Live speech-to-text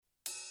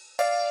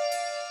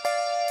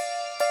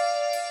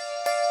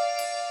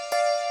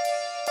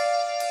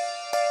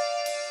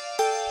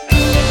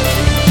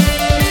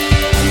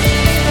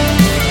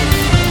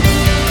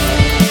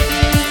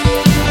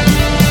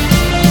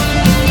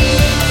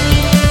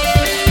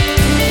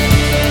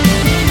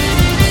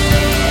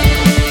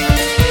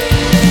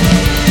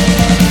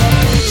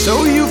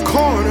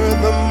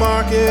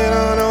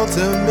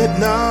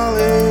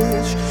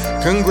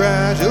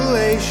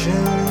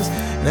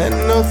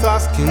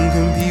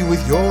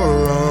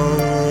your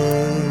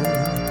own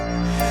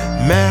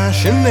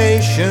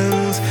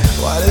machinations.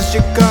 Why does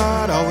your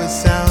God always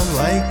sound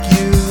like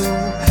you?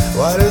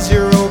 Why does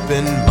your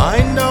open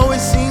mind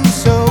always seem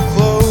so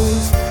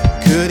closed?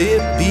 Could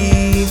it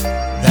be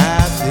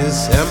that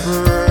this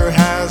emperor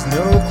has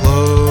no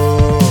clothes?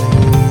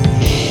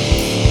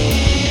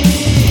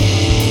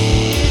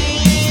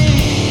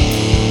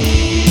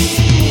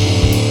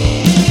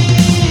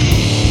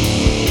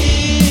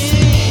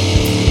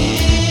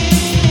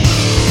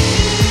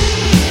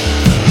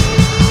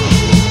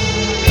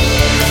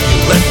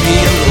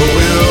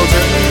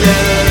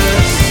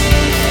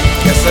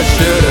 I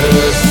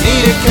should've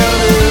seen it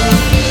coming.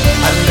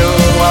 I know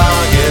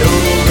I'll get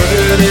over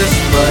this,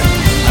 but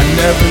I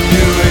never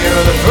knew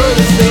you're the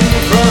furthest thing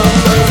from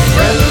the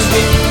friends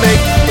we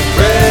make, the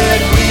bread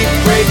we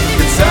break,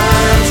 the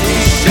times we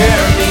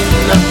share mean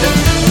nothing.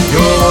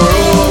 You're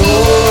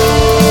old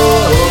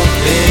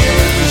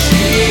in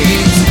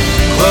sheep's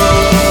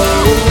clothing.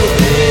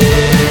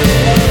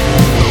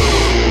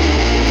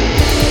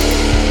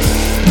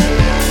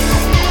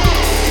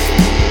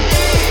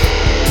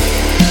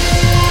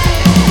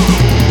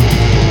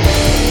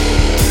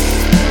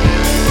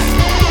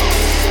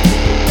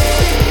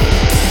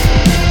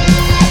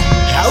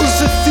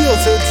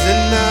 To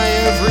deny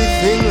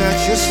everything that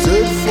you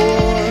stood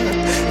for,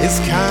 it's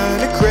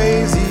kinda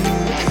crazy.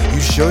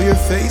 You show your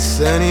face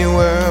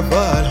anywhere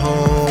but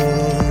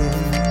home.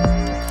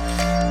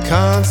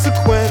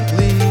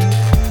 Consequently,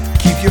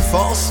 keep your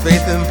false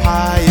faith and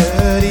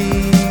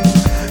piety.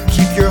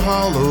 Keep your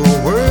hollow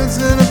words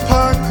and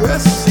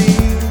hypocrisy.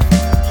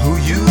 Who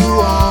you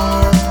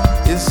are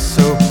is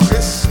so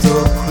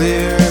crystal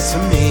clear to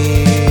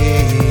me.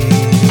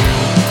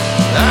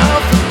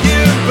 I'll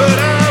forgive, but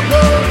I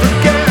won't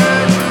forget.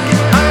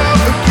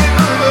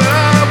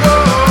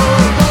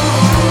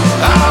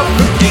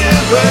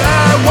 But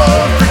I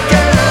won't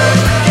forget.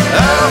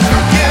 I'll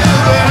forgive,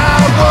 but I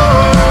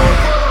won't.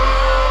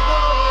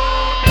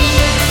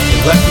 You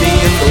left me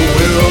in the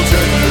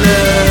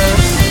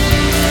wilderness.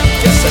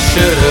 Guess I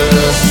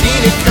should've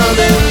seen it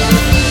coming.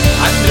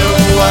 I know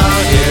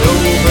I'll get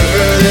over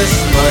this,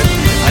 but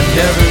I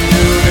never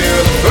knew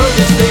you're the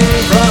furthest thing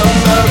from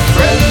the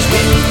friends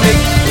we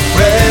make, the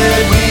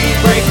bread we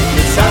break,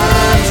 the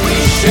times we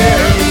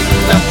share mean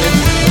nothing.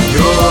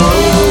 You're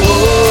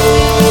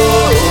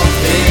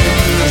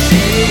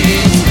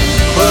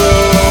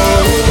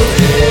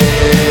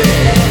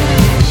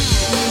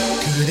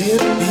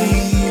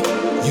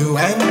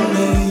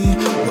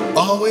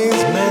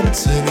always meant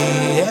to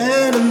be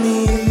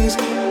enemies.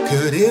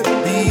 Could it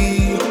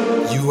be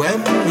you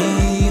and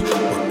me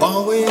were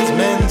always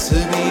meant to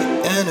be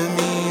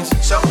enemies?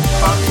 So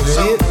far, could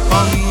so it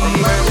far be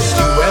from where we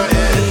you and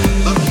me started?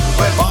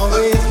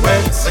 always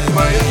meant to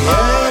be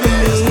enemies?